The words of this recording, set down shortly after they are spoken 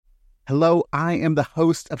Hello, I am the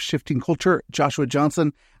host of Shifting Culture, Joshua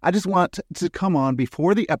Johnson. I just want to come on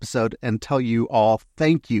before the episode and tell you all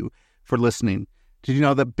thank you for listening. Did you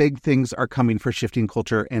know that big things are coming for Shifting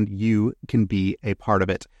Culture and you can be a part of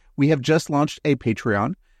it? We have just launched a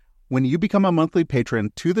Patreon. When you become a monthly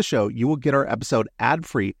patron to the show, you will get our episode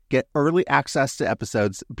ad-free, get early access to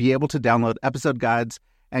episodes, be able to download episode guides,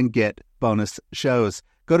 and get bonus shows.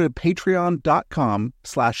 Go to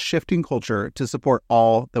patreon.com/shiftingculture to support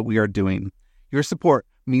all that we are doing. Your support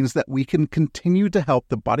means that we can continue to help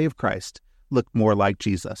the body of Christ look more like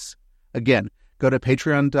Jesus. Again, go to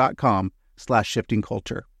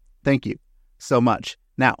patreon.com/shiftingculture. Thank you so much.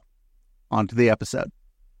 Now, on to the episode.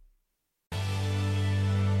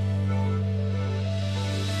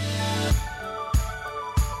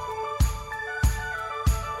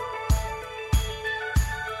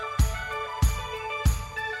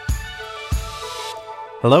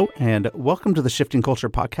 Hello, and welcome to the Shifting Culture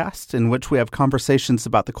podcast, in which we have conversations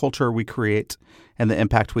about the culture we create and the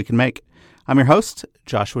impact we can make. I'm your host,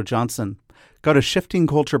 Joshua Johnson. Go to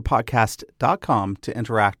shiftingculturepodcast.com to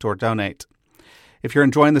interact or donate. If you're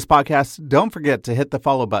enjoying this podcast, don't forget to hit the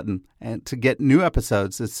follow button and to get new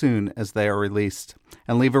episodes as soon as they are released.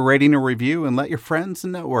 And leave a rating or review and let your friends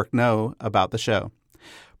and network know about the show.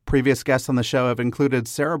 Previous guests on the show have included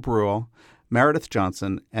Sarah Brule, Meredith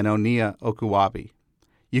Johnson, and Onia Okuwabi.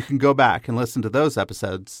 You can go back and listen to those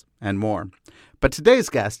episodes and more. But today's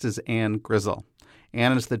guest is Ann Grizzle.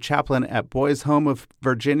 Ann is the chaplain at Boys Home of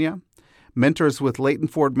Virginia, mentors with Leighton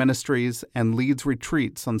Ford Ministries, and leads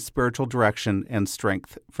retreats on spiritual direction and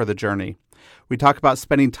strength for the journey. We talk about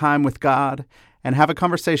spending time with God and have a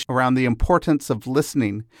conversation around the importance of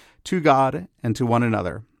listening to God and to one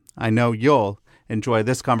another. I know you'll enjoy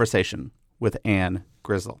this conversation with Ann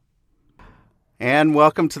Grizzle. Ann,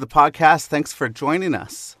 welcome to the podcast. Thanks for joining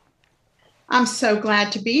us. I'm so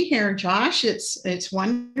glad to be here, Josh. It's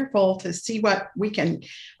wonderful to see what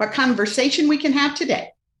conversation we can have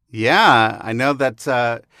today. Yeah, I know that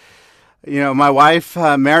my wife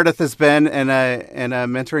Meredith has been in a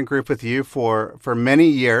mentoring group with you for many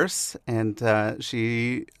years, and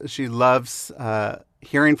she loves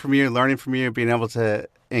hearing from you, learning from you, being able to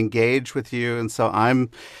engage with you, and so I'm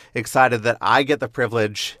excited that I get the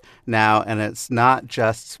privilege now, and it's not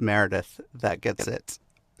just Meredith that gets it.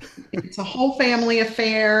 It's a whole family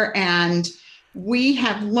affair, and we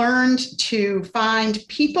have learned to find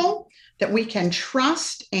people that we can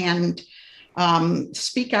trust and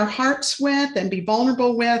speak our hearts with and be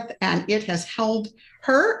vulnerable with, and it has held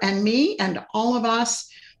her and me and all of us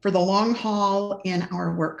for the long haul in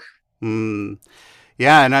our work.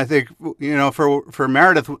 Yeah, and I think, for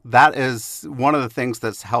Meredith, that is one of the things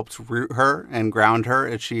that's helped root her and ground her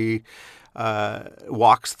as she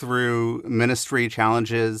walks through ministry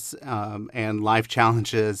challenges and life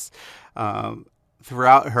challenges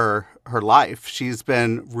throughout her life. She's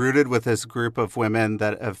been rooted with this group of women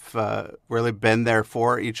that have really been there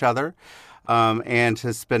for each other and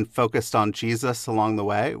has been focused on Jesus along the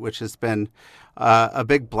way, which has been a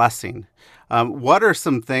big blessing. What are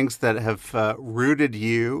some things that have rooted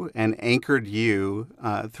you and anchored you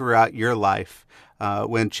throughout your life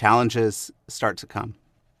when challenges start to come?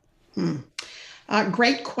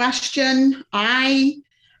 Great question. I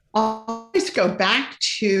always go back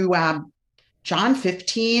to John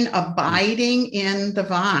 15, abiding in the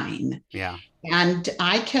vine. Yeah. And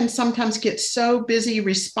I can sometimes get so busy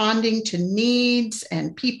responding to needs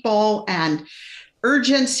and people and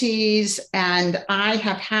urgencies, and I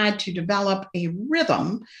have had to develop a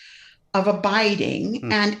rhythm of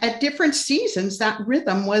abiding. And at different seasons, that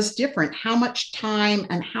rhythm was different. How much time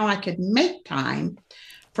and how I could make time.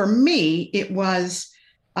 For me, it was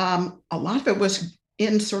a lot of it was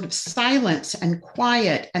in sort of silence and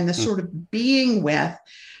quiet and the sort of being with,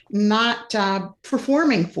 not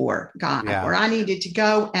performing for God, where I needed to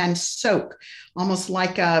go and soak, almost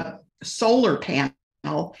like a solar panel,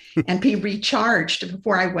 and be recharged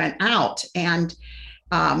before I went out. And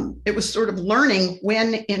it was sort of learning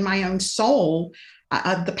when in my own soul,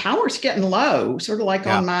 the power's getting low, sort of like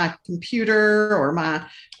on my computer or my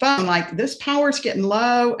phone, like this power's getting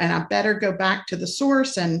low and I better go back to the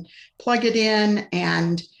source and plug it in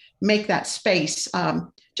and make that space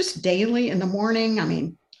just daily in the morning. I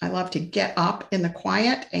mean, I love to get up in the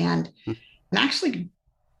quiet and actually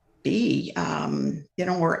be,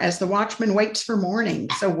 or as the watchman waits for morning.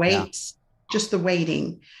 So waits, just the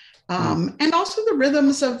waiting. And also the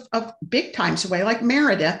rhythms of big times away, like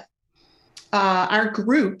Meredith, our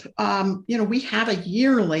group, we have a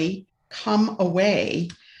yearly come away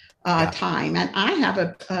time. And I have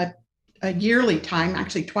a yearly time,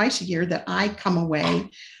 actually twice a year, that I come away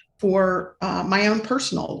for my own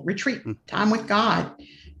personal retreat, time with God,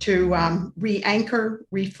 to re-anchor,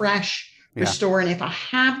 refresh, restore. And if I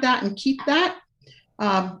have that and keep that,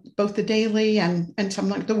 both the daily and something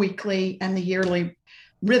like the weekly and the yearly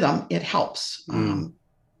rhythm, it helps.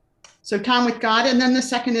 So time with God. And then the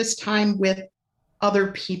second is time with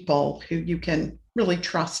other people who you can really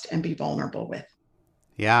trust and be vulnerable with.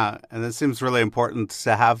 Yeah, and it seems really important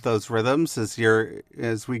to have those rhythms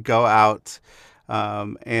as we go out,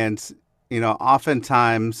 and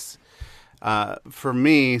oftentimes, for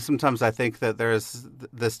me, sometimes I think that there's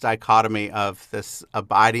this dichotomy of this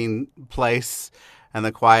abiding place and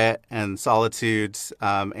the quiet and solitude,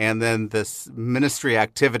 and then this ministry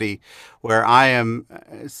activity where I am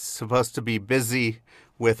supposed to be busy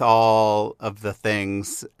with all of the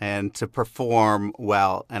things and to perform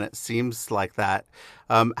well. And it seems like that.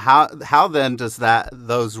 How then does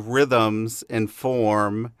those rhythms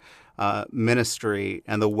inform ministry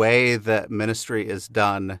and the way that ministry is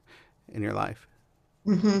done in your life?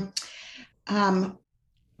 Mm-hmm.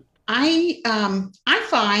 I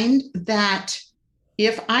find that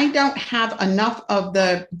if I don't have enough of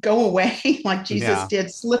the go away, like Jesus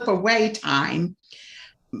did, slip away time,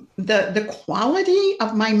 the quality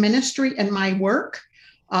of my ministry and my work,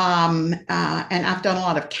 and I've done a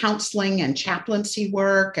lot of counseling and chaplaincy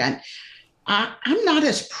work, and I'm not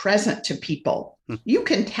as present to people. You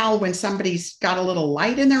can tell when somebody's got a little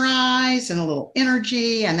light in their eyes and a little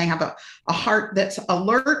energy, and they have a heart that's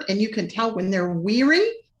alert, and you can tell when they're weary.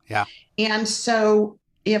 Yeah. And so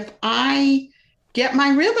if I get my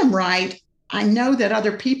rhythm right, I know that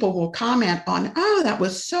other people will comment on, oh, that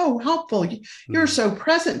was so helpful. You're so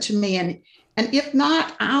present to me. And if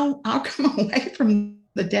not, I'll come away from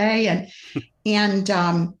the day and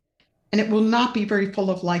it will not be very full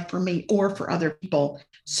of life for me or for other people.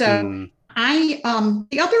 So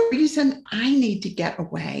the other reason I need to get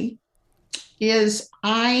away is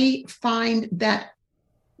I find that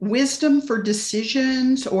wisdom for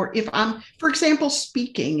decisions, or if I'm, for example,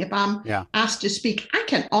 speaking, if I'm asked to speak, I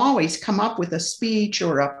can always come up with a speech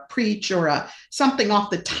or a preach or something off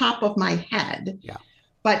the top of my head. Yeah.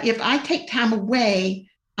 But if I take time away,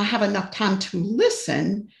 I have enough time to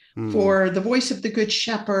listen for the voice of the Good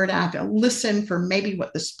Shepherd. I have to listen for maybe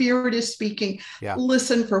what the Spirit is speaking,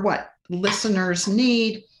 listen for what listeners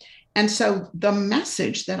need. And so the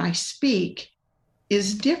message that I speak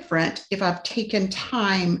is different if I've taken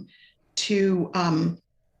time to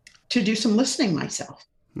do some listening myself.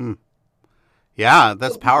 Yeah,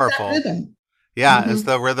 that's powerful. That rhythm. Yeah, it's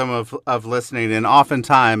the rhythm of listening. And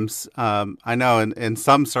oftentimes, I know in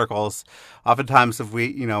some circles, oftentimes if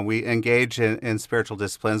we engage in spiritual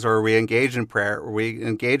disciplines, or we engage in prayer, or we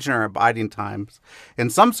engage in our abiding times, in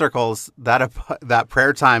some circles, that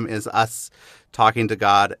prayer time is us talking to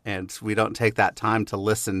God, and we don't take that time to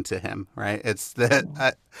listen to him, right? It's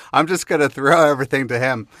that I'm just going to throw everything to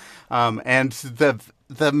him. And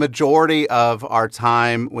the majority of our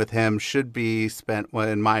time with him should be spent, well,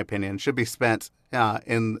 in my opinion,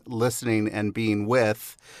 in listening and being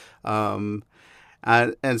with. And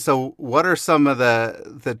so what are some of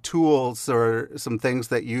the tools or some things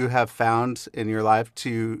that you have found in your life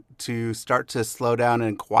to start to slow down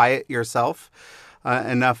and quiet yourself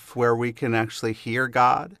enough where we can actually hear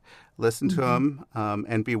God, listen to him,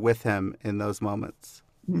 and be with him in those moments?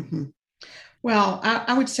 Well,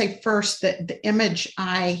 I would say first that the image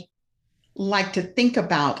I like to think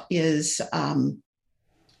about is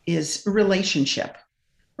relationship.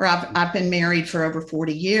 Or I've been married for over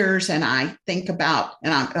 40 years, and I think about,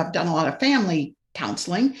 and I've done a lot of family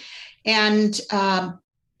counseling. And,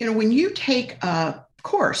 when you take a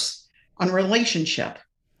course on relationship,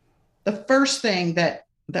 the first thing that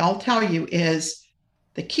they'll tell you is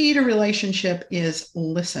the key to relationship is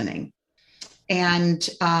listening. And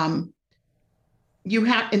you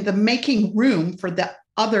have in the making room for the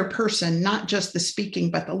other person, not just the speaking,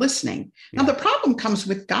 but the listening. Now, the problem comes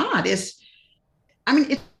with God is,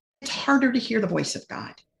 it's harder to hear the voice of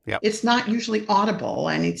God. It's not usually audible,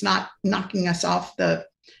 and it's not knocking us off to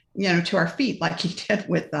our feet like he did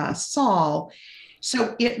with Saul.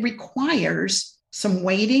 So it requires some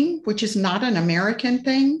waiting, which is not an American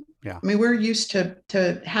thing. We're used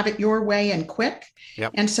to have it your way and quick.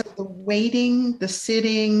 And so the waiting, the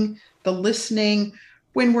sitting, the listening,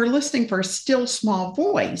 when we're listening for a still small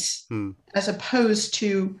voice, as opposed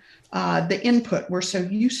to the input we're so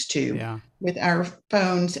used to with our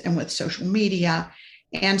phones and with social media.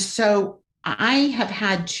 And so I have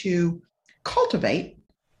had to cultivate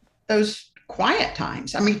those quiet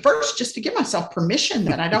times. First, just to give myself permission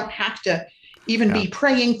that I don't have to even Yeah. be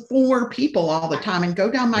praying for people all the time and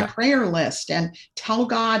go down my Yeah. prayer list and tell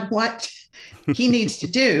God what he needs to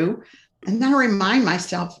do. And then I remind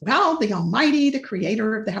myself, well, the Almighty, the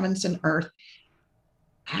creator of the heavens and earth,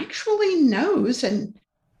 actually knows. And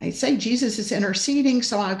I say Jesus is interceding.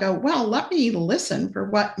 So I go, well, let me listen for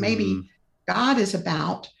what maybe God is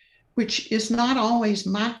about, which is not always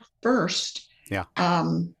my first Yeah.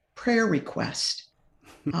 prayer request.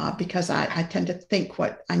 Because I tend to think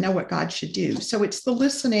I know what God should do. So it's the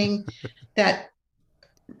listening that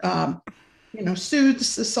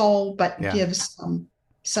soothes the soul, but Yeah. gives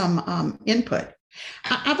some input.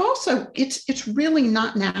 I've also it's really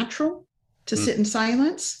not natural to sit in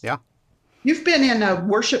silence. Yeah. You've been in a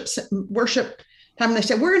worship time. They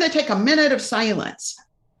say we're going to take a minute of silence.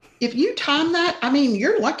 If you time that, I mean,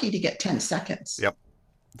 you're lucky to get 10 seconds. Yep.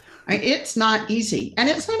 It's not easy, and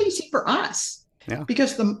it's not easy for us. Yeah.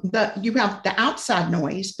 Because you have the outside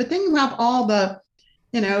noise, but then you have all the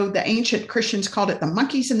ancient Christians called it the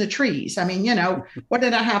monkeys in the trees. I mean, what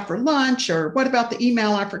did I have for lunch? Or what about the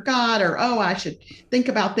email I forgot? Or, oh, I should think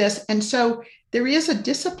about this. And so there is a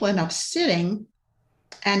discipline of sitting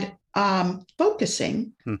and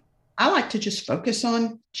focusing. I like to just focus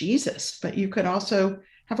on Jesus, but you could also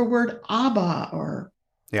have a word Abba or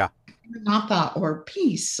Natha or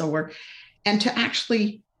peace, and to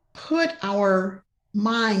actually put our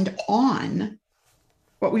mind on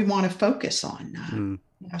what we want to focus on.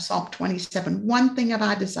 Psalm 27, one thing have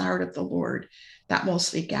I desired of the Lord, that will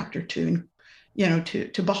seek after to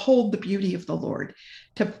behold the beauty of the Lord,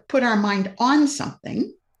 to put our mind on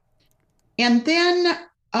something, and then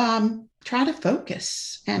try to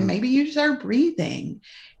focus and maybe use our breathing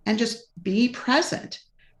and just be present.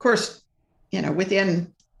 Of course,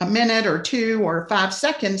 within a minute or 2 or 5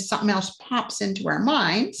 seconds, something else pops into our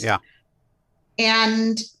minds. Yeah.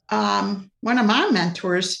 And one of my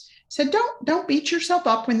mentors said, don't beat yourself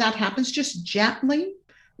up when that happens. Just gently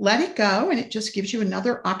let it go. And it just gives you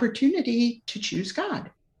another opportunity to choose God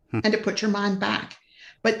and to put your mind back.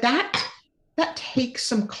 But that takes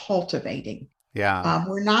some cultivating. Yeah.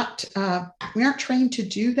 We aren't trained to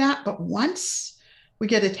do that. But once we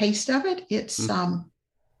get a taste of it,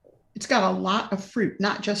 it's got a lot of fruit,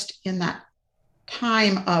 not just in that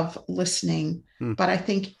time of listening, but I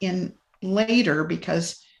think in later,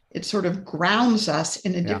 because it sort of grounds us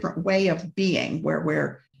in a different way of being, where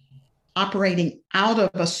we're operating out of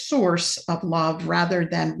a source of love rather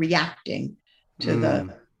than reacting to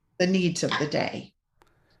the needs of the day.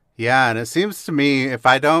 Yeah, and it seems to me if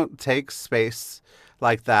I don't take space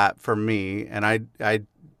like that for me, and I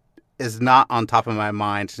is not on top of my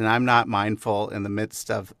mind, and I'm not mindful in the midst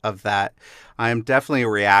of that, I'm definitely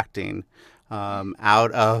reacting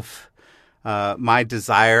out of my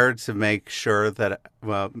desire to make sure that,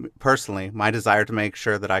 personally, my desire to make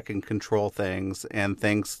sure that I can control things and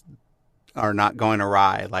things are not going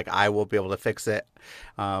awry. Like I will be able to fix it.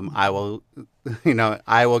 I will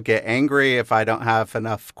get angry if I don't have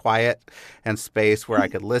enough quiet and space where I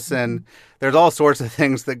could listen. There's all sorts of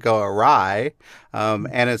things that go awry.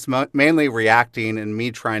 And it's mainly reacting and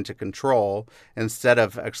me trying to control instead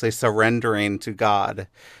of actually surrendering to God.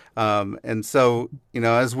 And so,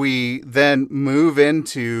 as we then move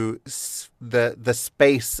into the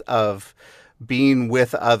space of being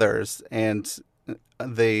with others and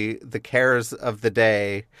the cares of the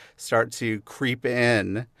day start to creep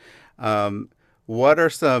in, what are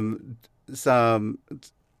some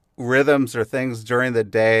rhythms or things during the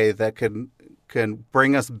day that can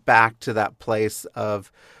bring us back to that place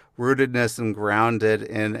of rootedness and grounded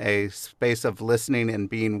in a space of listening and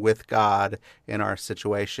being with God in our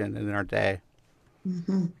situation and in our day?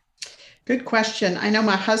 Mm-hmm. Good question. I know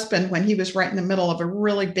my husband, when he was right in the middle of a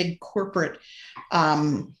really big corporate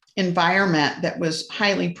environment that was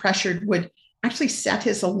highly pressured, would actually set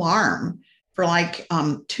his alarm for like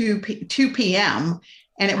 2 p.m.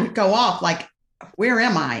 and it would go off like, where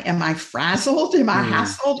am I? Am I frazzled? Am I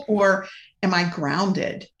hassled? Or am I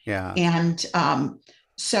grounded? Yeah. And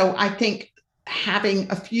so I think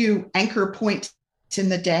having a few anchor points in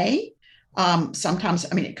the day, sometimes,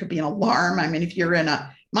 it could be an alarm. If you're in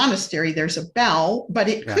a monastery, there's a bell, but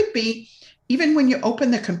it could be even when you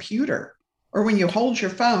open the computer or when you hold your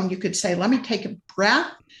phone, you could say, let me take a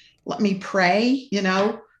breath. Let me pray,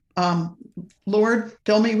 Lord,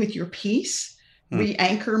 fill me with your peace,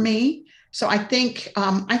 re-anchor me. So I think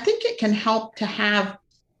it can help to have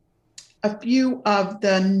a few of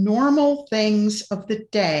the normal things of the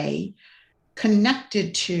day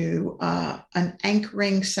connected to an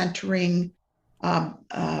anchoring, centering,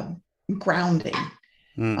 grounding.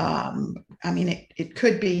 It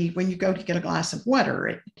could be when you go to get a glass of water.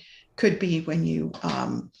 It could be when you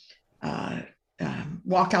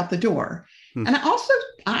walk out the door. Hmm. And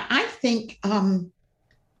I think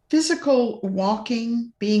physical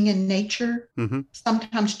walking, being in nature, Mm-hmm.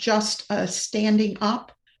 sometimes just standing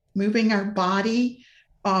up, moving our body.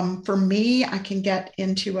 For me, I can get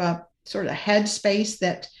into a sort of headspace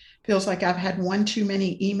that feels like I've had one too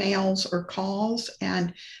many emails or calls.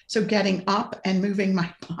 And so getting up and moving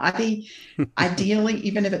my body, ideally,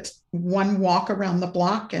 even if it's one walk around the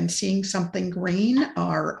block and seeing something green,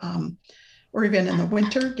 or even in the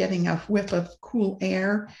winter, getting a whiff of cool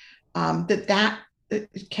air, that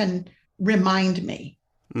can remind me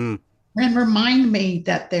Mm. and remind me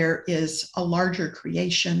that there is a larger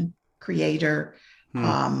creator,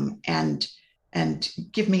 Mm. and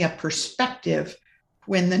give me a perspective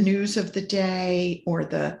when the news of the day or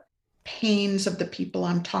the pains of the people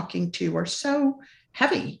I'm talking to are so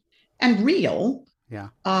heavy and real. Yeah.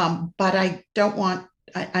 But I don't want.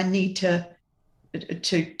 I need to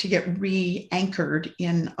get re-anchored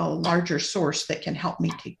in a larger source that can help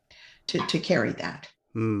me to carry that.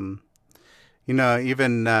 Mm.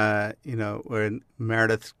 Even when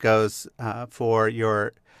Meredith goes for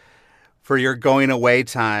your going away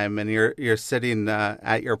time and you're sitting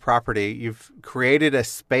at your property, you've created a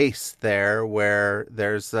space there where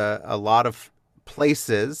there's a lot of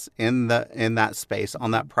places in that space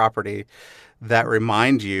on that property that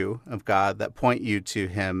remind you of God, that point you to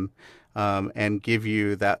Him, and give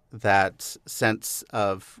you that sense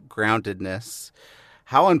of groundedness.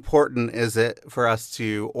 How important is it for us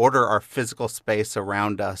to order our physical space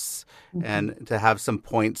around us Mm-hmm. and to have some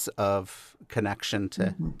points of connection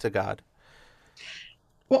to God?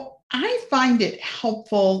 Well, I find it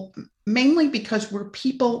helpful mainly because we're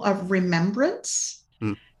people of remembrance.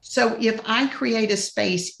 Mm. So if I create a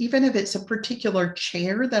space, even if it's a particular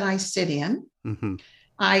chair that I sit in, Mm-hmm.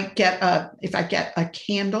 if I get a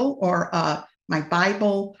candle or my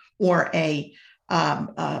Bible or a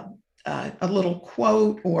little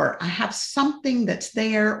quote, or I have something that's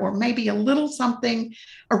there, or maybe a little something,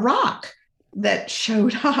 a rock that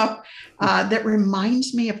showed up that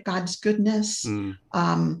reminds me of God's goodness.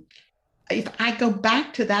 Mm. If I go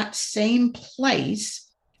back to that same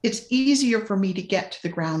place, it's easier for me to get to the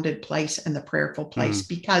grounded place and the prayerful place,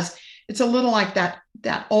 because it's a little like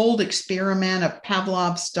that old experiment of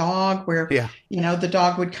Pavlov's dog, where Yeah. the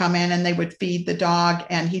dog would come in and they would feed the dog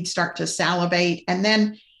and he'd start to salivate, and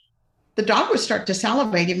then the dog would start to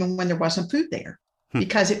salivate even when there wasn't food there,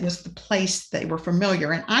 because it was the place they were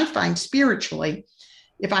familiar. And I find spiritually,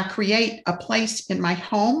 if I create a place in my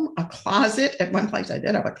home, a closet, at one place I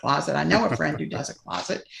did have a closet. I know a friend who does a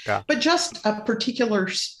closet, Yeah. but just a particular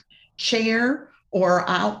chair, or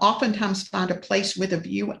I'll oftentimes find a place with a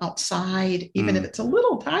view outside, even if it's a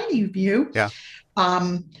little tiny view. Yeah.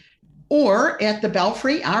 Or at the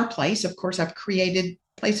Belfry, our place, of course, I've created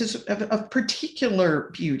places of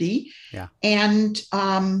particular beauty. Yeah. And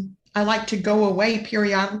I like to go away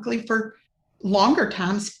periodically for longer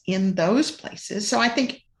times in those places. So I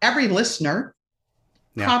think every listener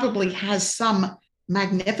probably has some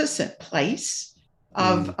magnificent place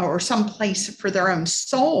or some place for their own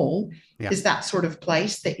soul is that sort of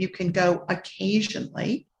place that you can go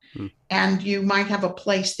occasionally. And you might have a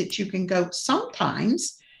place that you can go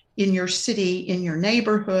sometimes in your city, in your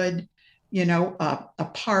neighborhood, a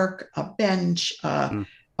park, a bench,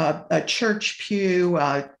 a church pew,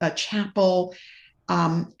 a chapel,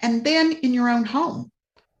 and then in your own home,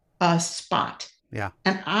 a spot. Yeah.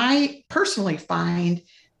 And I personally find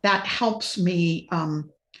that helps me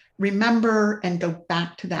remember and go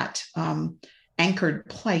back to that anchored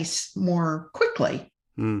place more quickly.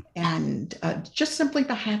 And just simply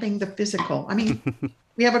by having the physical. I mean,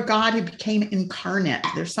 we have a God who became incarnate.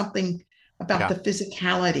 There's something about the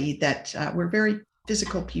physicality that we're very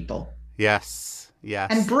physical people. Yes.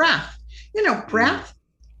 Yes. And breath, breath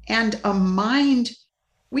and a mind.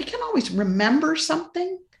 We can always remember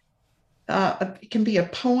something. It can be a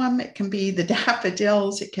poem. It can be the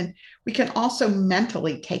daffodils. We can also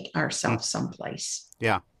mentally take ourselves someplace.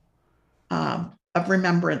 Yeah. Of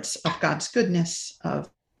remembrance of God's goodness, of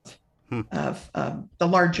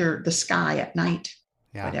the sky at night,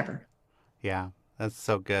 whatever. Yeah, that's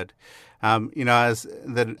so good. As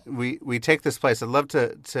that we take this place, I'd love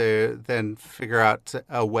to then figure out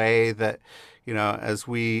a way that, as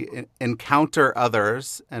we encounter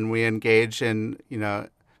others and we engage in,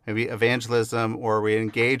 maybe evangelism, or we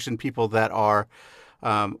engage in people that are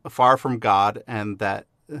far from God and that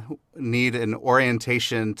need an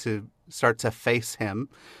orientation to start to face Him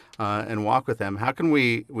and walk with Him. How can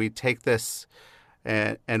we take this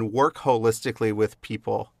and work holistically with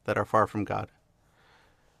people that are far from God?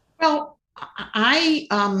 Well, I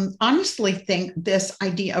honestly think this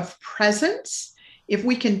idea of presence, if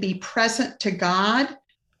we can be present to God,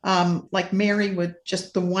 like Mary with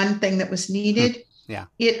just the one thing that was needed, Yeah.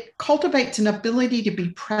 it cultivates an ability to be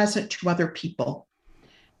present to other people.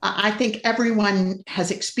 I think everyone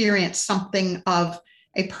has experienced something of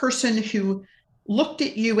a person who looked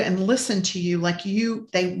at you and listened to you like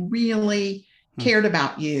they really cared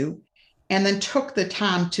about you, and then took the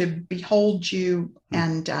time to behold you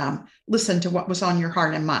and listen to what was on your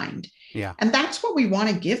heart and mind. Yeah. And that's what we want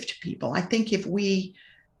to give to people. I think if we,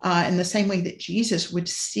 in the same way that Jesus would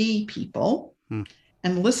see people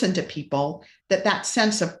and listen to people, that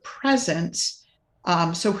sense of presence.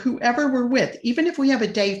 So whoever we're with, even if we have a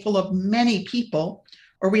day full of many people,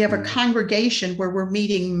 or we have a congregation where we're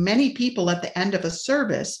meeting many people at the end of a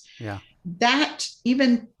service, that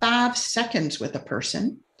even 5 seconds with a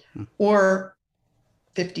person or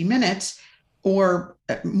 50 minutes or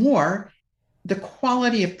more, the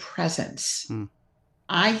quality of presence,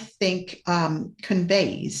 I think,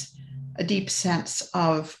 conveys a deep sense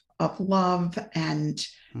of love and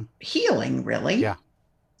healing, really. Yeah.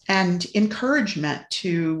 And encouragement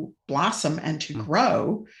to blossom and to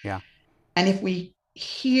grow. Yeah. And if we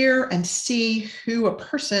hear and see who a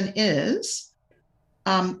person is,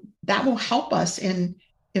 that will help us in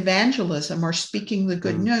evangelism or speaking the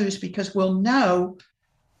good news, because we'll know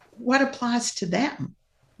what applies to them.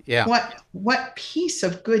 Yeah. What piece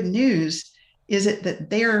of good news is it that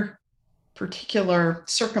their particular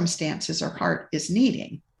circumstances or heart is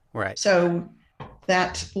needing? Right. So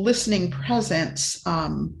that listening presence,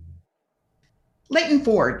 Leighton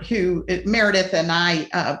Ford, who Meredith and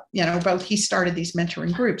I, both, he started these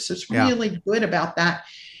mentoring groups. So it's really good about that.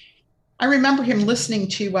 I remember him listening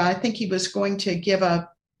to, I think he was going to give a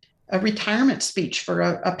retirement speech for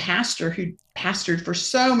a pastor who pastored for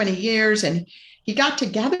so many years. And he got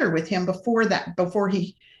together with him before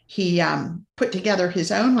he put together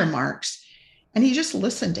his own remarks. And he just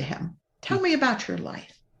listened to him. Tell me about your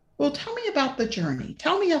life. Well, tell me about the journey.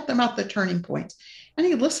 Tell me about the turning points. And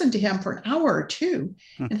he listened to him for an hour or two.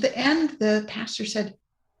 And at the end, the pastor said,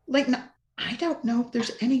 Leighton, I don't know if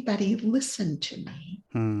there's anybody listened to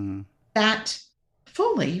me that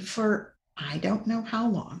fully for I don't know how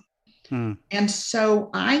long. And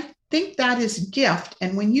so I think that is a gift.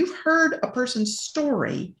 And when you've heard a person's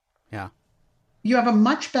story, you have a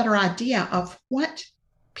much better idea of what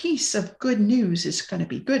piece of good news is going to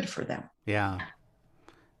be good for them. Yeah.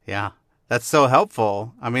 Yeah. That's so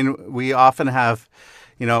helpful. I mean, we often have,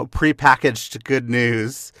 prepackaged good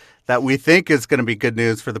news that we think is going to be good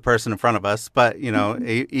news for the person in front of us. But,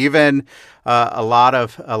 even a lot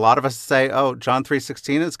of us say, oh, John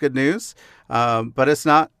 3:16 is good news. But it's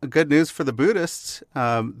not good news for the Buddhists,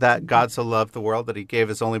 that God so loved the world that he gave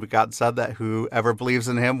his only begotten son, that whoever believes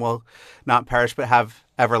in him will not perish but have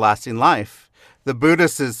everlasting life. The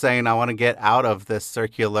Buddhist is saying, I want to get out of this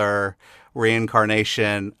circular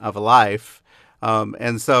reincarnation of a life.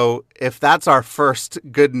 And so if that's our first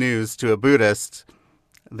good news to a Buddhist,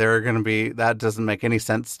 that doesn't make any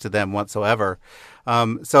sense to them whatsoever.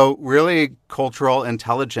 So really cultural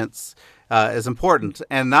intelligence is important,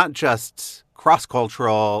 and not just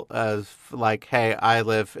cross-cultural as like, hey, I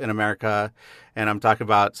live in America and I'm talking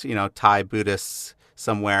about, Thai Buddhists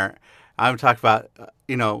somewhere. I'm talking about,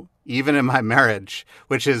 even in my marriage,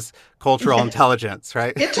 which is cultural intelligence,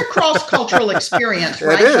 right? It's a cross-cultural experience,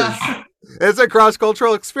 right? It is. It's a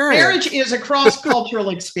cross-cultural experience. Marriage is a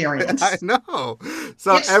cross-cultural experience. I know.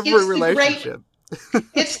 So every relationship.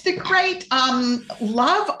 It's the great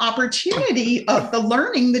love opportunity of the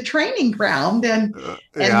learning, the training ground. And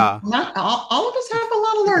not all of us have a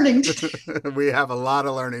lot of learning to do. We have a lot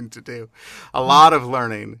of learning to do. A lot of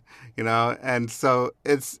learning, and so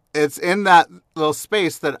it's in that little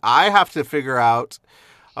space that I have to figure out,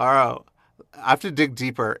 I have to dig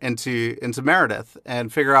deeper into Meredith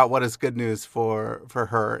and figure out what is good news for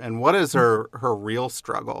her, and what is her real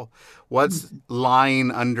struggle. What's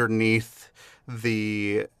lying underneath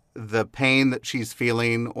the pain that she's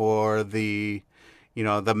feeling, or the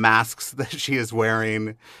masks that she is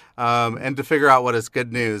wearing, and to figure out what is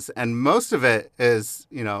good news. And most of it is,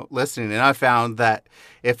 listening. And I found that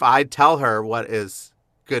if I tell her what is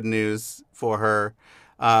good news for her,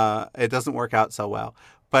 it doesn't work out so well.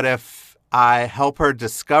 But if I help her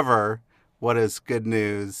discover what is good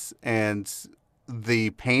news and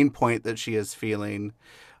the pain point that she is feeling,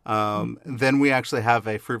 then we actually have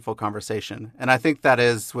a fruitful conversation. And I think that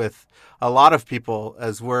is with a lot of people,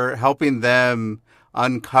 as we're helping them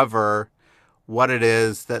uncover what it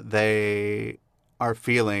is that they are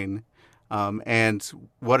feeling, and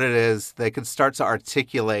what it is they can start to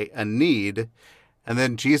articulate a need. and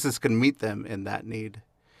then Jesus can meet them in that need.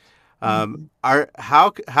 Mhm.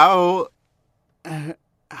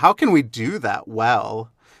 How can we do that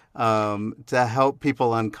well, to help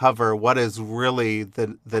people uncover what is really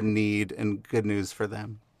the need and good news for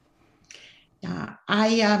them? Yeah,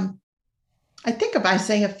 I think of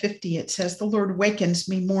Isaiah 50. It says, "The Lord wakens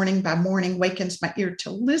me morning by morning, wakens my ear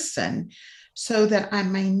to listen, so that I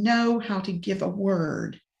may know how to give a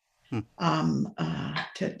word Hmm.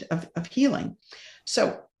 of healing."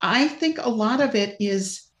 So I think a lot of it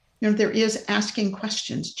is, there is asking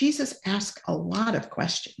questions. Jesus asked a lot of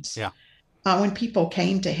questions Yeah. when people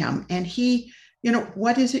came to him, and he,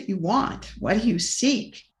 what is it you want? What do you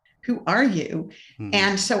seek? Who are you? Hmm.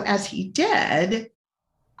 And so as he did,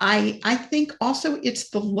 I think also it's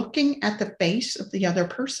the looking at the face of the other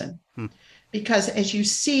person, Hmm. because as you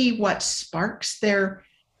see what sparks their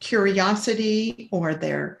curiosity or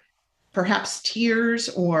their perhaps tears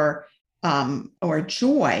or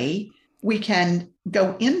joy, we can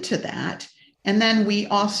go into that. And then we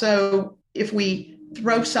also, if we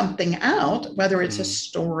throw something out, whether it's a Hmm.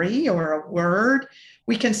 story or a word,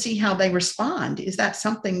 we can see how they respond. Is that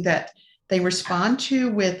something that they respond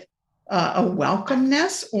to with a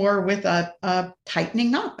welcomeness or with a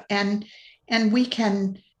tightening up? And we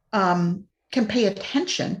can pay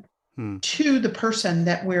attention Hmm. to the person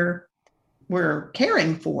that we're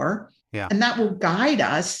caring for, Yeah. and that will guide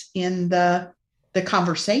us in the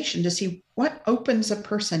conversation to see what opens a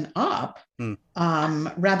person up, Hmm.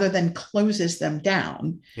 rather than closes them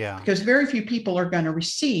down, Yeah. because very few people are going to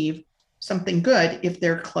receive something good if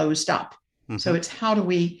they're closed up. Hmm. So it's how do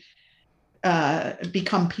we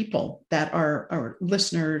become people that are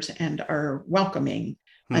listeners and are welcoming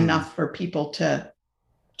Hmm. enough for people to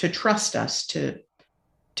trust us to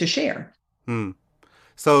share. Hmm.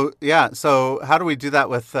 So yeah, so how do we do that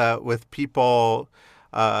with people,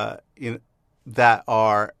 that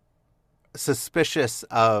are suspicious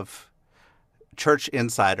of church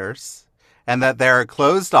insiders and that they're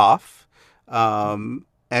closed off,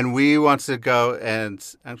 and we want to go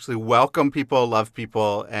and actually welcome people, love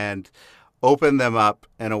people, and open them up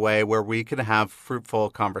in a way where we can have fruitful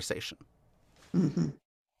conversation? Mhm.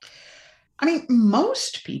 I mean,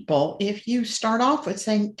 most people, if you start off with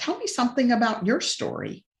saying, "Tell me something about your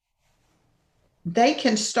story," they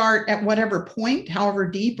can start at whatever point, however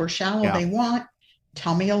deep or shallow Yeah. they want.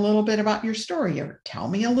 Tell me a little bit about your story, or tell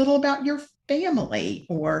me a little about your family,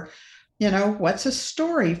 or, what's a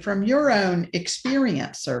story from your own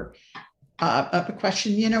experience, or a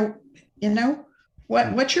question, you know, Mm.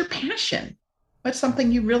 what's your passion? What's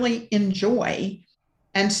something you really enjoy?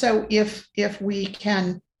 And so if we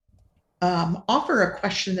can offer a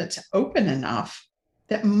question that's open enough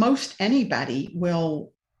that most anybody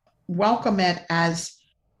will welcome it as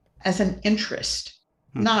an interest.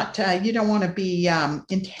 Mm. Not you don't want to be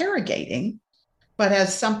interrogating, but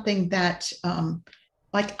as something that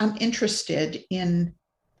like, I'm interested in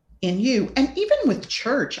you. And even with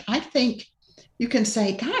church, I think you can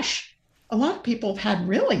say, "Gosh, a lot of people have had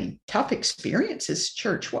really tough experiences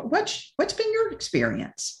church. What's been your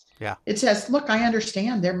experience?" Yeah. It says, "Look, I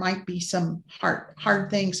understand there might be some hard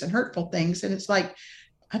things and hurtful things," and it's like,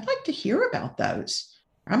 "I'd like to hear about those.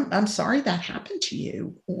 I'm sorry that happened to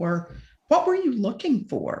you," or, "What were you looking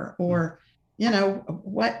for?" Mm. Or,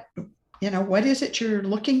 what what is it you're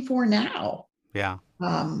looking for now? Yeah.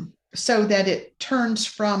 So that it turns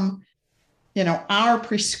from, our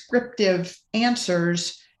prescriptive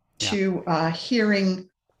answers Yeah. to hearing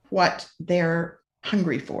what they're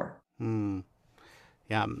hungry for. Mm.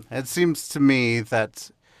 Yeah. It seems to me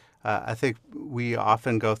that I think we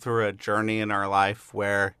often go through a journey in our life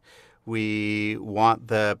where we want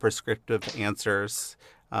the prescriptive answers,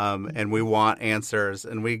 and we want answers,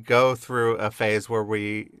 and we go through a phase where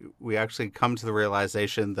we actually come to the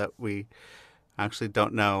realization that we actually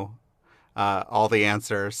don't know all the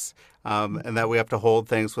answers, and that we have to hold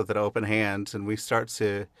things with an open hand, and we start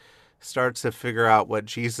to figure out what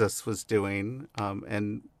Jesus was doing,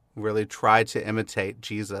 and really try to imitate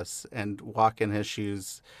Jesus and walk in his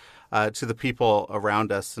shoes, to the people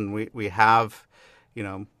around us. And we have, you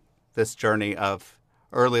know, this journey of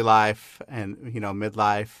early life and,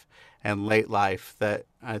 midlife and late life that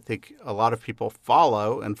I think a lot of people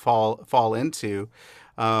follow and fall into.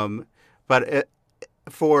 But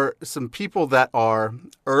for some people that are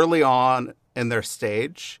early on in their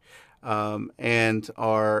stage, and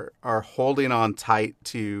are holding on tight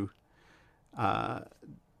to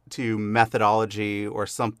methodology or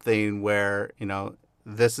something where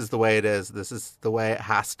this is the way it is, this is the way it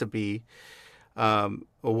has to be.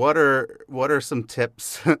 What are some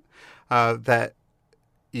tips that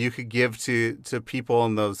you could give to people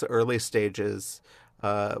in those early stages,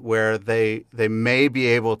 where they may be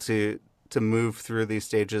able to move through these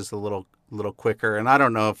stages a little quicker? And I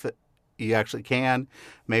don't know if you actually can.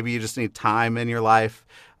 Maybe you just need time in your life.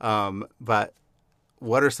 But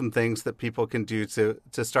what are some things that people can do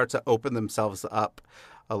to start to open themselves up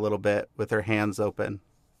a little bit with their hands open?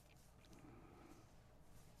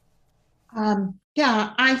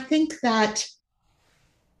 Yeah, I think that,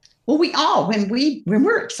 well, we all, when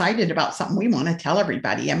we're excited about something, we want to tell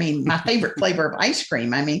everybody. I mean, my favorite flavor of ice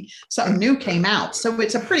cream, I mean, something new came out. So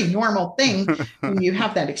it's a pretty normal thing when you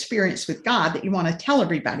have that experience with God that you want to tell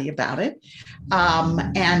everybody about it.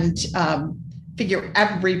 And figure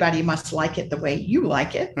everybody must like it the way you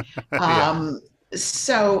like it. Yeah.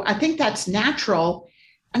 So I think that's natural.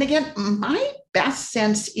 And again, my best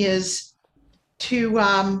sense is to,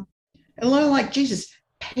 a little like Jesus,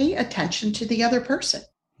 pay attention to the other person.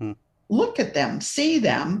 Hmm. Look at them, see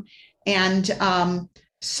them, and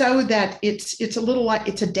so that it's a little like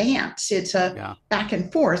it's a dance. It's a back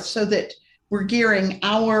and forth, so that we're gearing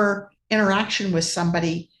our interaction with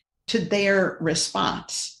somebody to their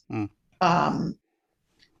response. Hmm. I've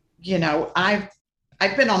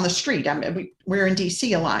been on the street. We're in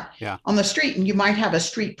DC a lot. Yeah. On the street, and you might have a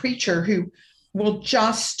street preacher who will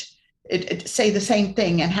just say the same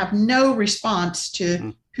thing and have no response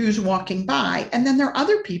to who's walking by. And then there are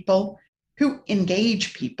other people who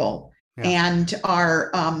engage people and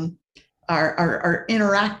are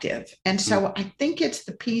interactive. And so I think it's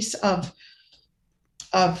the piece of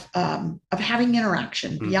having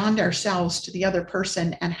interaction beyond ourselves to the other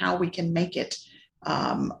person, and how we can make it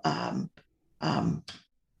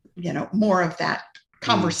more of that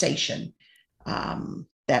conversation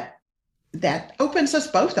that opens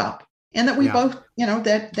us both up, and that we both,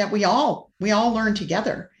 that we all learn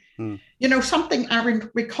together. Something I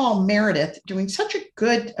recall Meredith doing such a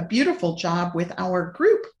beautiful job with our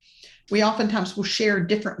group. We oftentimes will share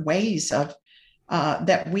different ways of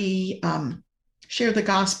that we share the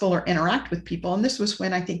gospel or interact with people. And this was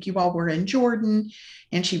when I think you all were in Jordan,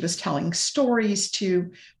 and she was telling stories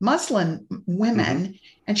to Muslim women,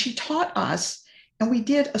 and she taught us, and we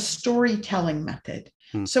did a storytelling method.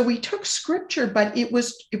 So we took scripture, but it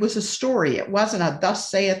was a story. It wasn't a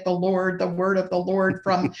 "thus saith the Lord," the word of the Lord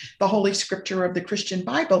from the Holy Scripture of the Christian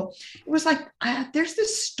Bible. It was like, there's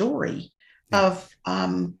this story of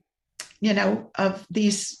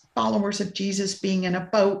these followers of Jesus being in a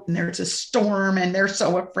boat, and there's a storm, and they're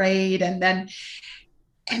so afraid. And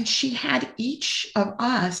she had each of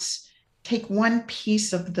us take one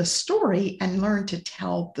piece of the story and learn to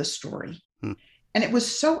tell the story. And it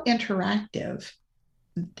was so interactive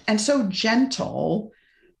and so gentle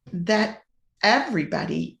that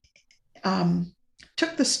everybody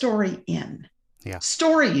took the story in. Yeah.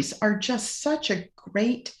 Stories are just such a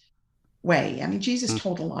great way. I mean, Jesus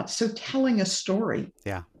told a lot. So telling a story,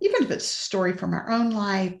 even if it's a story from our own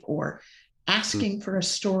life or asking for a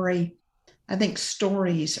story, I think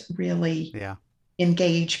stories really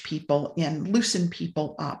engage people and loosen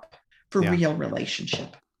people up for real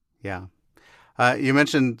relationship. Yeah. You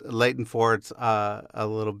mentioned Leighton Ford a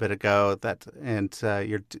little bit ago, and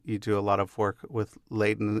you do a lot of work with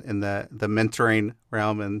Leighton in the mentoring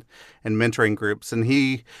realm and mentoring groups. And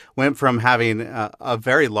he went from having a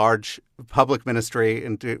very large public ministry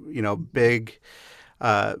into big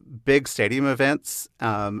stadium events,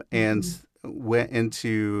 and went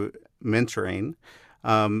into mentoring.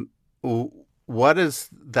 What does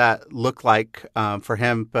that look like for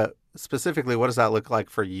him? But specifically, what does that look like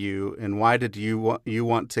for you, and why did you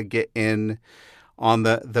want to get in on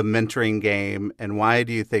the mentoring game, and why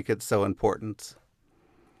do you think it's so important?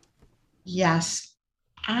 Yes,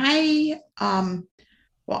 I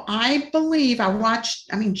believe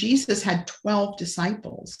Jesus had 12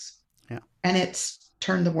 disciples, and it's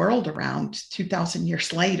turned the world around 2,000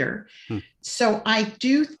 years later. So I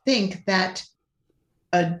do think that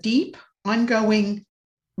a deep, ongoing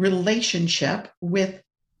relationship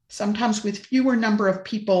sometimes with fewer number of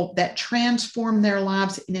people that transform their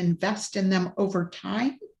lives and invest in them over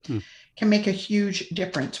time can make a huge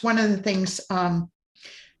difference. One of the things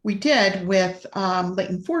we did with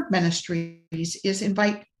Leighton Ford Ministries is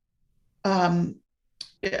invite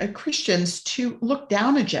Christians to look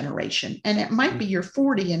down a generation. And it might be you're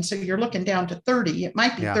 40, and so you're looking down to 30. It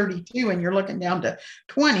might be 32, and you're looking down to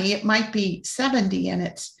 20. It might be 70, and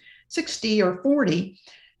it's 60 or 40.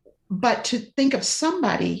 But to think of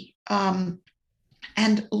somebody and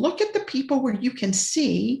look at the people where you can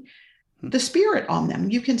see the Spirit on them.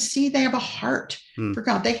 You can see they have a heart for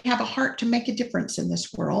God. They have a heart to make a difference in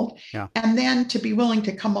this world. And then to be willing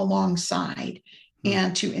to come alongside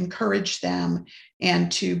and to encourage them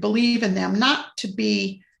and to believe in them, not to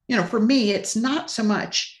be, for me, it's not so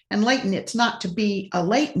much, and Leighton, it's not to be a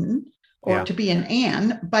Leighton or to be an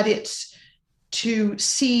Anne, but it's to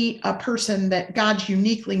see a person that God's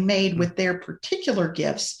uniquely made with their particular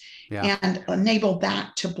gifts and enable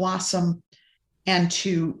that to blossom and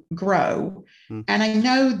to grow. And I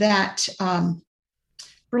know that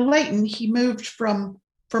for Leighton, he moved from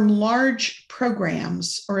large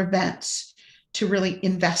programs or events to really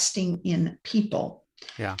investing in people.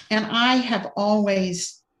 Yeah. And I have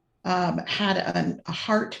always had a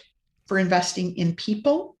heart for investing in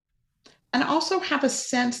people, and also have a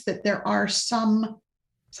sense that there are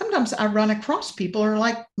sometimes I run across people who are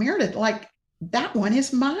like, Meredith, like, that one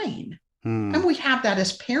is mine. And we have that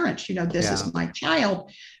as parents, this is my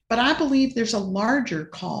child. But I believe there's a larger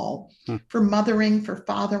call for mothering, for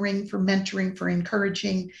fathering, for mentoring, for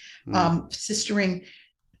encouraging, sistering.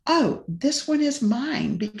 Oh, this one is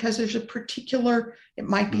mine because there's it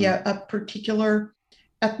might be a particular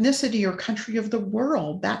ethnicity or country of the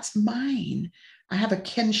world. That's mine. I have a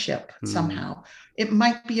kinship somehow. It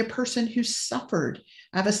might be a person who suffered.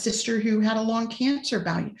 I have a sister who had a long cancer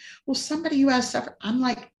bout. Well, somebody who has suffered, I'm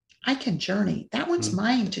like, I can journey. That one's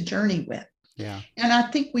mine to journey with. Yeah. And I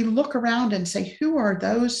think we look around and say, who are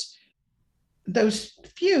those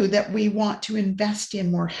few that we want to invest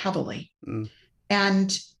in more heavily?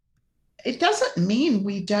 And it doesn't mean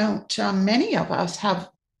we don't. Many of us have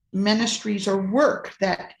ministries or work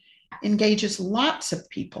that engages lots of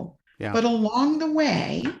people. Yeah. But along the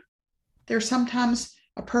way, there's sometimes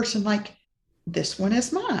a person like, this one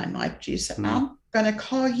is mine. Like Jesus said, I'm going to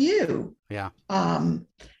call you. Yeah.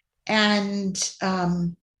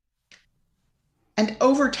 And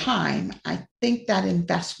over time, I think that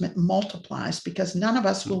investment multiplies because none of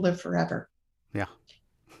us will live forever. Yeah.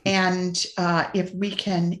 And if we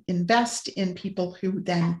can invest in people who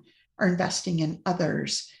then are investing in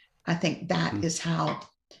others, I think that is how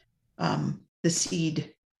the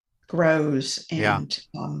seed grows and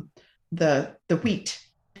the wheat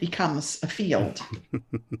becomes a field,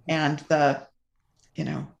 and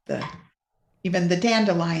even the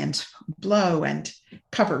dandelions blow and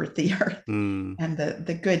cover the earth, and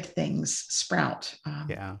the good things sprout.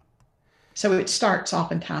 So it starts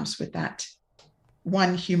oftentimes with that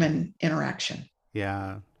one human interaction.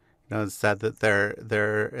 Yeah. It's said that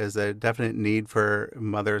there is a definite need for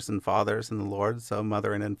mothers and fathers in the Lord, so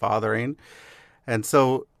mothering and fathering. And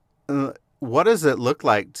so what does it look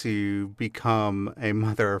like to become a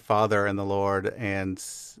mother or father in the Lord and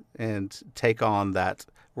take on that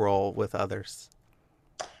role with others?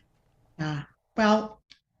 Well,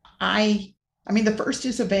 I mean, the first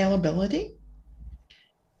is availability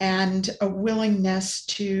and a willingness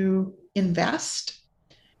to invest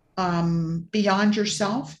beyond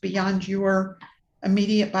yourself, beyond your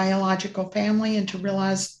immediate biological family, and to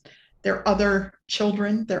realize there are other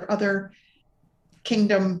children, there are other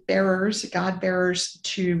kingdom bearers, God bearers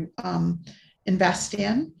to invest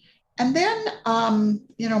in. And then,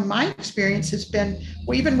 my experience has been,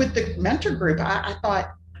 well, even with the mentor group, I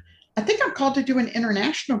thought, I think I'm called to do an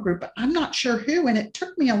international group, but I'm not sure who. And it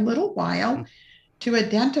took me a little while to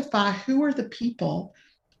identify who are the people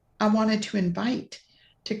I wanted to invite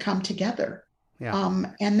to come together. Yeah.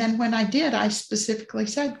 And then when I did, I specifically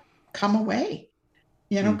said, come away,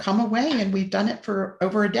 come away. And we've done it for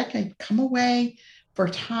over a decade. Come away for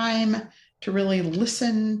time to really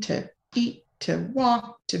listen, to eat, to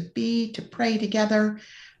walk, to be, to pray together.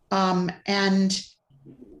 And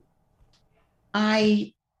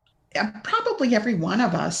probably every one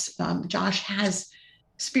of us, Josh, has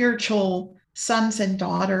spiritual sons and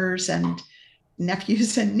daughters and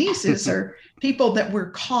nephews and nieces or people that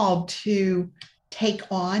we're called to take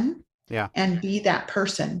on and be that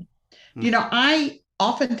person. I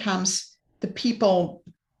oftentimes,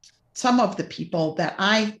 some of the people that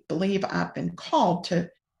I believe I've been called to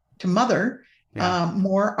mother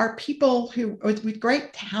more are people who with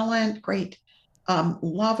great talent, great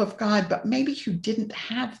love of God, but maybe who didn't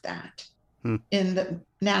have that in the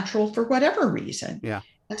natural for whatever reason. Yeah.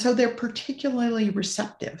 And so they're particularly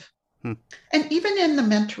receptive. And even in the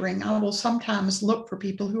mentoring, I will sometimes look for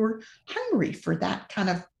people who are hungry for that kind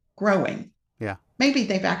of growing. Yeah. Maybe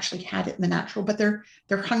they've actually had it in the natural, but they're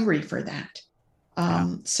hungry for that.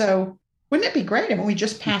 So wouldn't it be great? I mean, we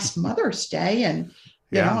just passed Mother's Day, and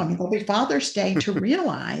it'll be Father's Day to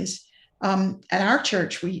realize at our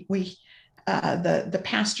church, we the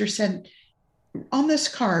pastor said, on this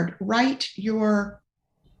card, write your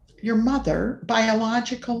mother,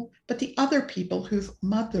 biological, but the other people who've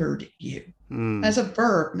mothered you as a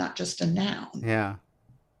verb, not just a noun. Yeah.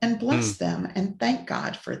 And bless them and thank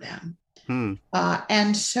God for them.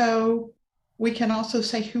 And so we can also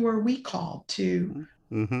say, who are we called to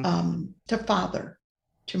father,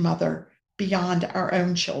 to mother beyond our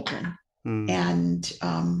own children, and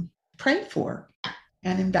pray for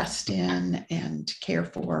and invest in and care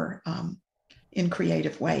for in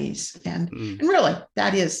creative ways. And really,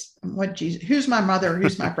 that is what Jesus, who's my mother,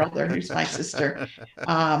 who's my brother, who's my sister.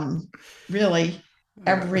 Really,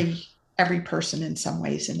 every person in some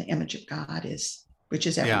ways in the image of God which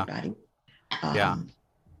is everybody.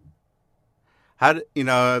 How do,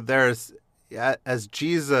 there's, as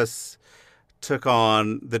Jesus took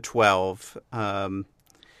on the 12,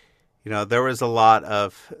 there was a lot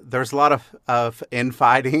of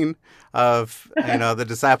infighting of, the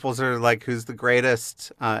disciples are like, who's the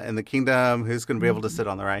greatest in the kingdom, who's going to be able to sit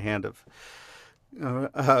on the right hand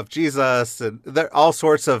of Jesus, and there are all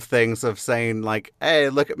sorts of things of saying like, hey,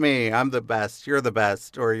 look at me, I'm the best, you're the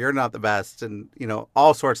best, or you're not the best, and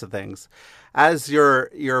all sorts of things. As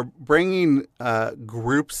you're bringing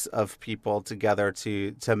groups of people together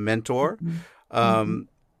to mentor,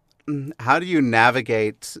 how do you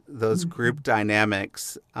navigate those group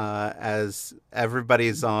dynamics as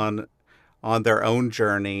everybody's on their own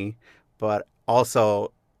journey, but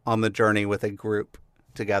also on the journey with a group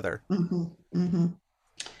together?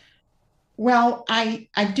 Well, I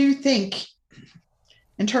do think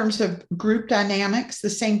in terms of group dynamics, the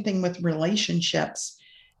same thing with relationships.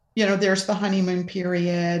 There's the honeymoon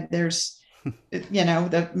period, there's,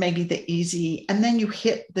 maybe the easy, and then you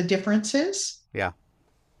hit the differences. Yeah.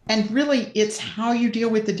 And really it's how you deal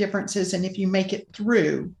with the differences. And if you make it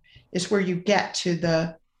through is where you get to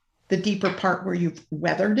the deeper part where you've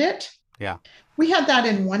weathered it. Yeah. We had that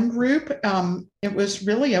in one group. It was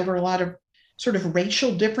really over a lot of sort of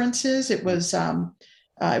racial differences. It was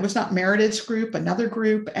not Meredith's group, another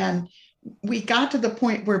group. And we got to the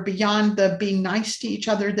point where beyond the being nice to each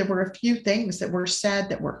other, there were a few things that were said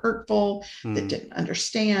that were hurtful, that didn't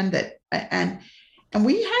understand that. And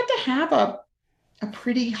we had to have a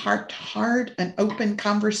pretty heart-to-heart and open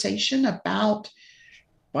conversation about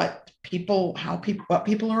what people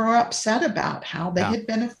are upset about, how they had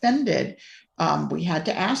been offended. We had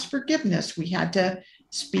to ask forgiveness. We had to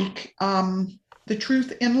speak the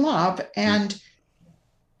truth in love. And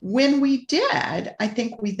when we did, I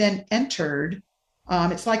think we then entered,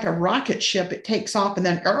 it's like a rocket ship. It takes off and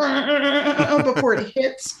then before it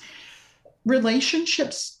hits,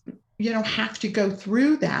 relationships, have to go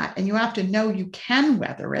through that. And you have to know you can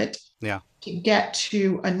weather it to get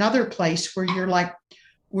to another place where you're like,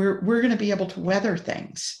 we're going to be able to weather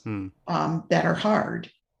things that are hard.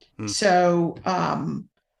 So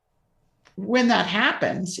when that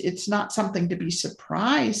happens, it's not something to be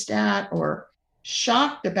surprised at or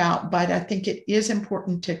shocked about, but I think it is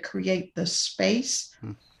important to create the space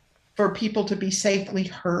for people to be safely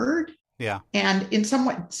heard. Yeah. And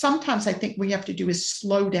sometimes I think we have to do is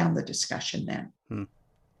slow down the discussion then.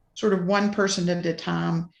 Sort of one person at a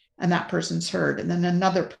time, and that person's heard, and then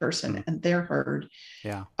another person and they're heard.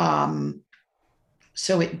 Yeah.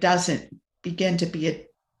 So it doesn't begin to be an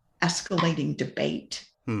escalating debate.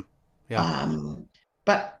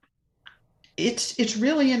 But it's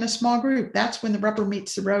really in a small group. That's when the rubber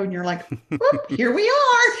meets the road and you're like, whoop, here we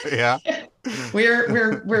are. Yeah.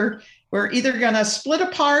 We're either going to split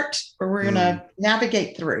apart or we're going to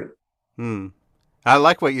navigate through. I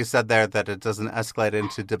like what you said there, that it doesn't escalate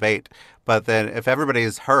into debate, but then if everybody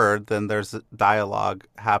is heard, then there's dialogue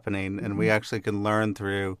happening, and we actually can learn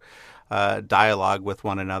through dialogue with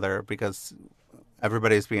one another, because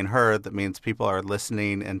everybody's being heard. That means people are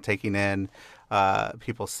listening and taking in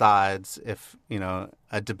people's sides. If,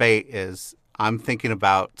 a debate is, I'm thinking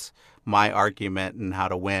about my argument and how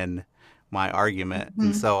to win my argument.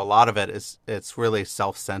 And so a lot of it's really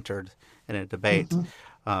self-centered in a debate.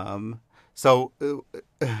 So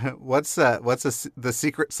what's the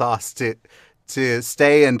secret sauce to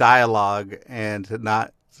stay in dialogue and to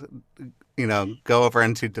not, go over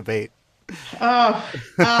into debate? Well,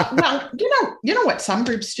 you know what some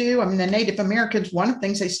groups do? I mean, the Native Americans, one of the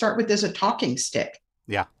things they start with is a talking stick.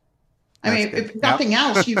 Yeah. I mean, if nothing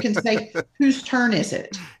else, you can say, whose turn is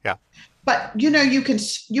it? Yeah. But, you can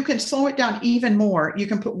slow it down even more. You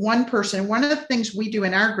can put one person. One of the things we do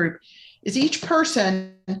in our group is each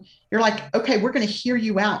person, you're like, okay, we're going to hear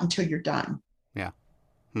you out until you're done. Yeah.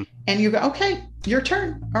 And you go, okay, your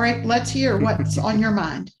turn. All right, let's hear what's on your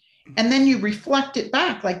mind. And then you reflect it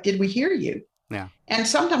back. Like, did we hear you? Yeah. And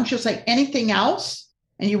sometimes you'll say anything else,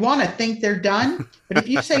 and you want to think they're done. But if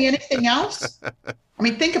you say anything else, I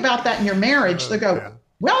mean, think about that in your marriage. They'll go,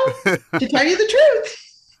 well, to tell you the truth,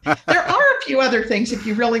 there are a few other things if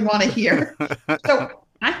you really want to hear. So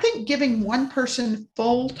I think giving one person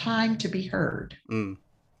full time to be heard Mm.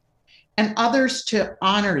 and others to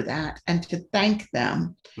honor that and to thank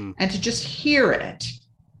them Mm. and to just hear it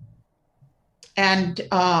and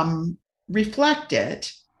reflect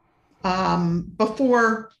it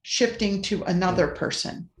before shifting to another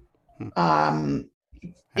person. Mm.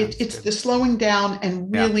 It's Good. the slowing down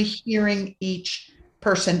and Yeah. really hearing each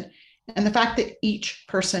person and the fact that each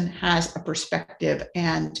person has a perspective.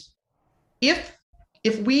 And if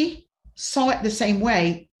we saw it the same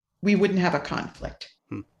way, we wouldn't have a conflict.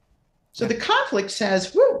 So the conflict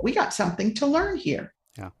says, whoa, we got something to learn here.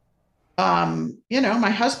 Yeah. My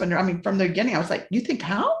husband, from the beginning, I was like, you think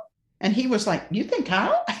how? And he was like, you think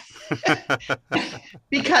how?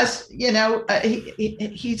 Because,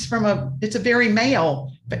 he's from it's a very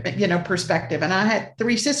male, perspective. And I had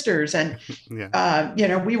 3 sisters and,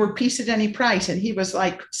 we were peace at any price. And he was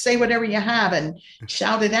like, say whatever you have and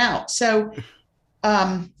shout it out. So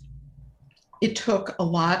it took a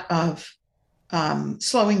lot of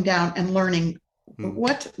slowing down and learning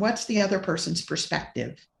what's the other person's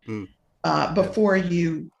perspective before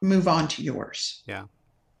you move on to yours. Yeah,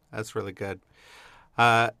 that's really good.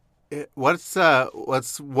 What's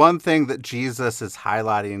one thing that Jesus is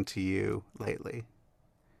highlighting to you lately?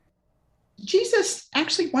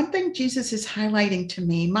 One thing Jesus is highlighting to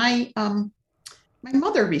me, my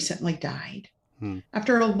mother recently died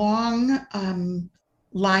after a long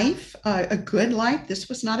life, a good life. This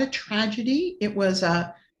was not a tragedy. It was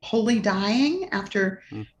a holy dying after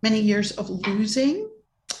many years of losing.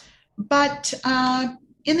 But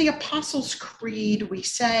in the Apostles' Creed, we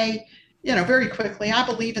say, very quickly, I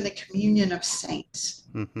believe in the communion of saints.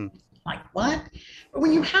 Mm-hmm. Like what? But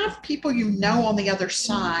when you have people on the other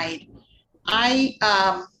side, I've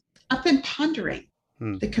been pondering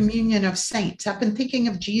the communion of saints. I've been thinking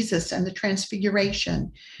of Jesus and the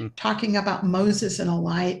Transfiguration, talking about Moses and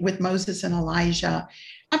Elijah.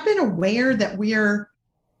 I've been aware that we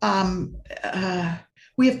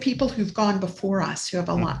have people who've gone before us who have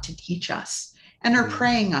a lot to teach us and are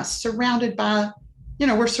praying us,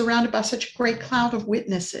 we're surrounded by such a great cloud of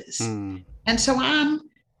witnesses. And so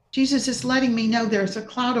Jesus is letting me know there's a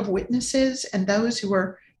cloud of witnesses and those who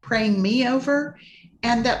are praying me over,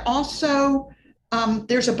 and that also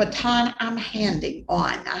there's a baton I'm handing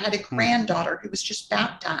on. I had a granddaughter who was just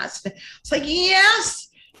baptized. It's like, yes,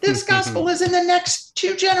 this gospel is in the next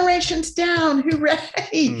 2 generations down. Hooray.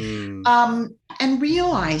 And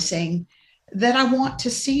realizing that I want to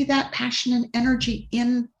see that passion and energy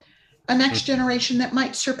in a next generation that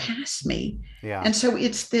might surpass me. Yeah. And so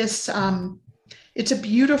it's this, it's a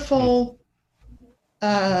beautiful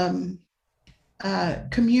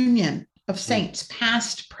communion of saints,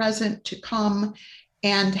 past, present, to come,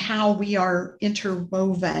 and how we are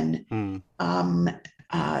interwoven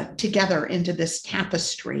together into this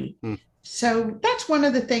tapestry. So that's one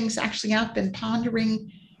of the things actually I've been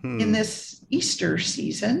pondering in this Easter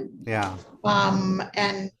season. Yeah.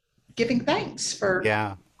 And giving thanks for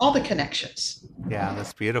all the connections. Yeah,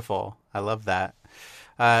 that's beautiful. I love that.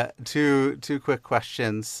 Two quick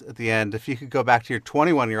questions at the end. If you could go back to your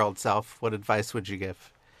 21-year-old self, what advice would you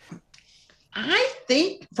give? I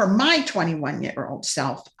think for my 21-year-old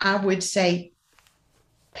self, I would say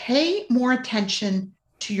pay more attention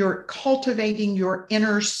to your cultivating your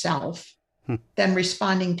inner self than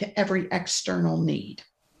responding to every external need.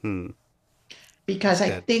 Because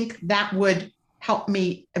I think that would help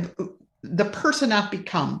me, the person I've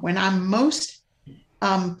become. When I'm most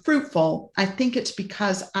fruitful, I think it's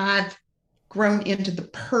because I've grown into the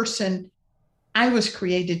person I was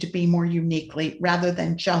created to be more uniquely, rather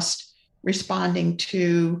than just responding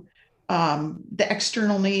to the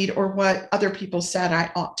external need or what other people said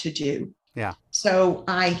I ought to do. Yeah. So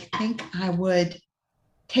I think I would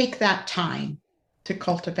take that time to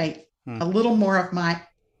cultivate a little more of my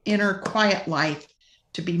inner quiet life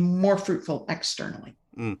to be more fruitful externally.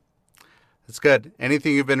 That's good.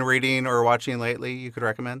 Anything you've been reading or watching lately you could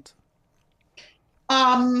recommend?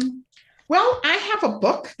 Well, I have a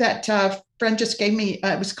book that a friend just gave me.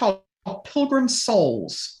 It was called Pilgrim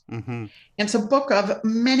Souls. It's a book of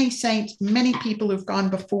many saints, many people who've gone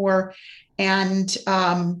before. And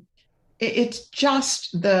it's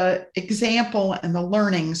just the example and the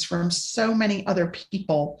learnings from so many other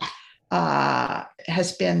people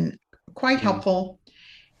has been quite helpful.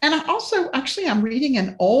 And I also, I'm reading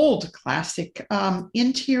an old classic,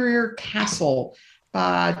 Interior Castle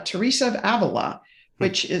by Teresa of Avila,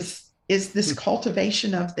 which is this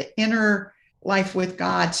cultivation of the inner life with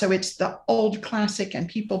God. So it's the old classic and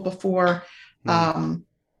people before.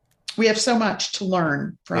 We have so much to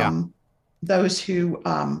learn from those who,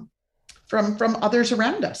 from others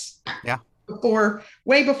around us. Yeah,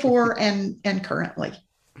 way before and currently.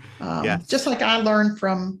 Yes. Just like I learned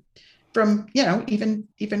from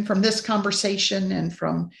even from this conversation and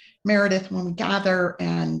from Meredith when we gather,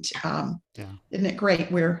 and isn't it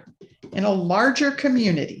great? We're in a larger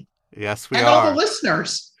community. Yes, we and are. All the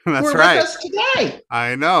listeners That's who are right. with us today.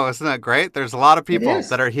 I know, isn't that great? There's a lot of people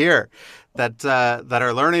that are here that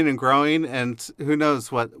are learning and growing, and who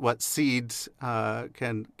knows what seeds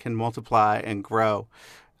can multiply and grow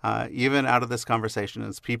even out of this conversation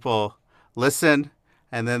as people listen,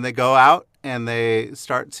 and then they go out and they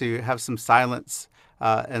start to have some silence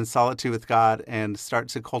and solitude with God, and start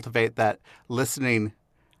to cultivate that listening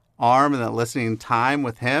arm and that listening time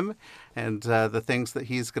with Him, and the things that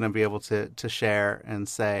He's going to be able to share and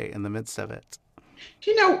say in the midst of it.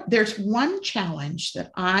 There's one challenge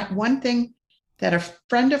one thing that a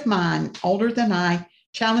friend of mine, older than I,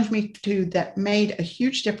 challenged me to that made a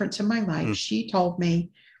huge difference in my life. She told me,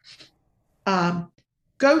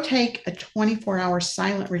 go take a 24-hour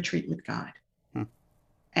silent retreat with God.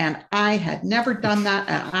 And I had never done that,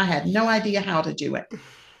 and I had no idea how to do it.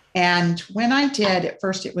 And when I did, at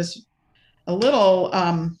first it was a little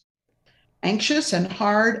anxious and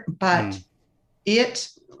hard, but it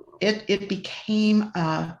became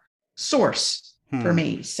a source for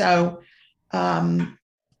me. So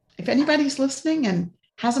if anybody's listening and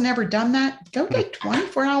hasn't ever done that, go take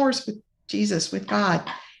 24 hours with Jesus, with God,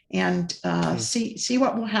 and see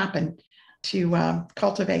what will happen to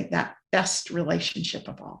cultivate that best relationship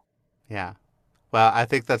of all. Yeah. Well, I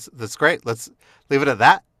think that's great. Let's leave it at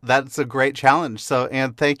that. That's a great challenge. So,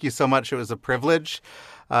 Anne, thank you so much. It was a privilege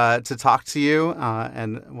to talk to you,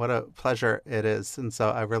 and what a pleasure it is. And so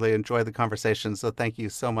I really enjoyed the conversation. So thank you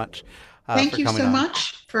so much. Thank you so on.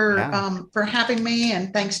 much for having me,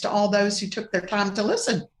 and thanks to all those who took their time to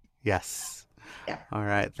listen. Yes. Yeah. All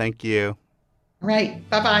right. Thank you. All right.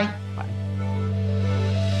 Bye-bye. Bye.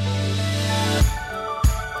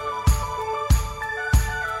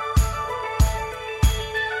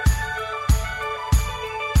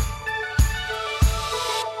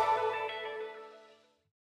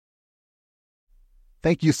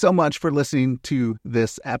 Thank you so much for listening to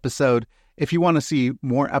this episode. If you want to see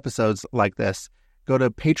more episodes like this, go to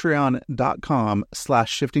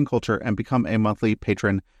patreon.com/shiftingculture and become a monthly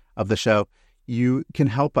patron of the show. You can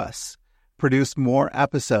help us produce more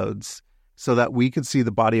episodes so that we can see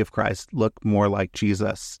the body of Christ look more like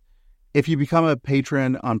Jesus. If you become a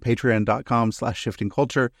patron on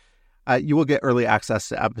patreon.com/shiftingculture, you will get early access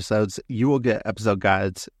to episodes. You will get episode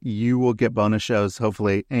guides. You will get bonus shows,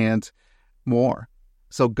 hopefully, and more.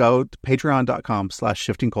 So go to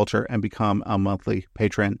patreon.com/shiftingculture and become a monthly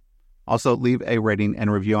patron. Also, leave a rating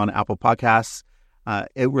and review on Apple Podcasts.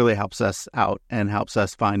 It really helps us out and helps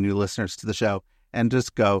us find new listeners to the show. And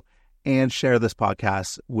just go and share this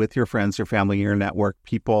podcast with your friends, your family, your network,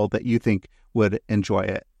 people that you think would enjoy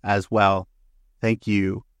it as well. Thank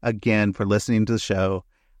you again for listening to the show.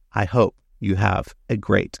 I hope you have a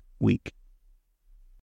great week.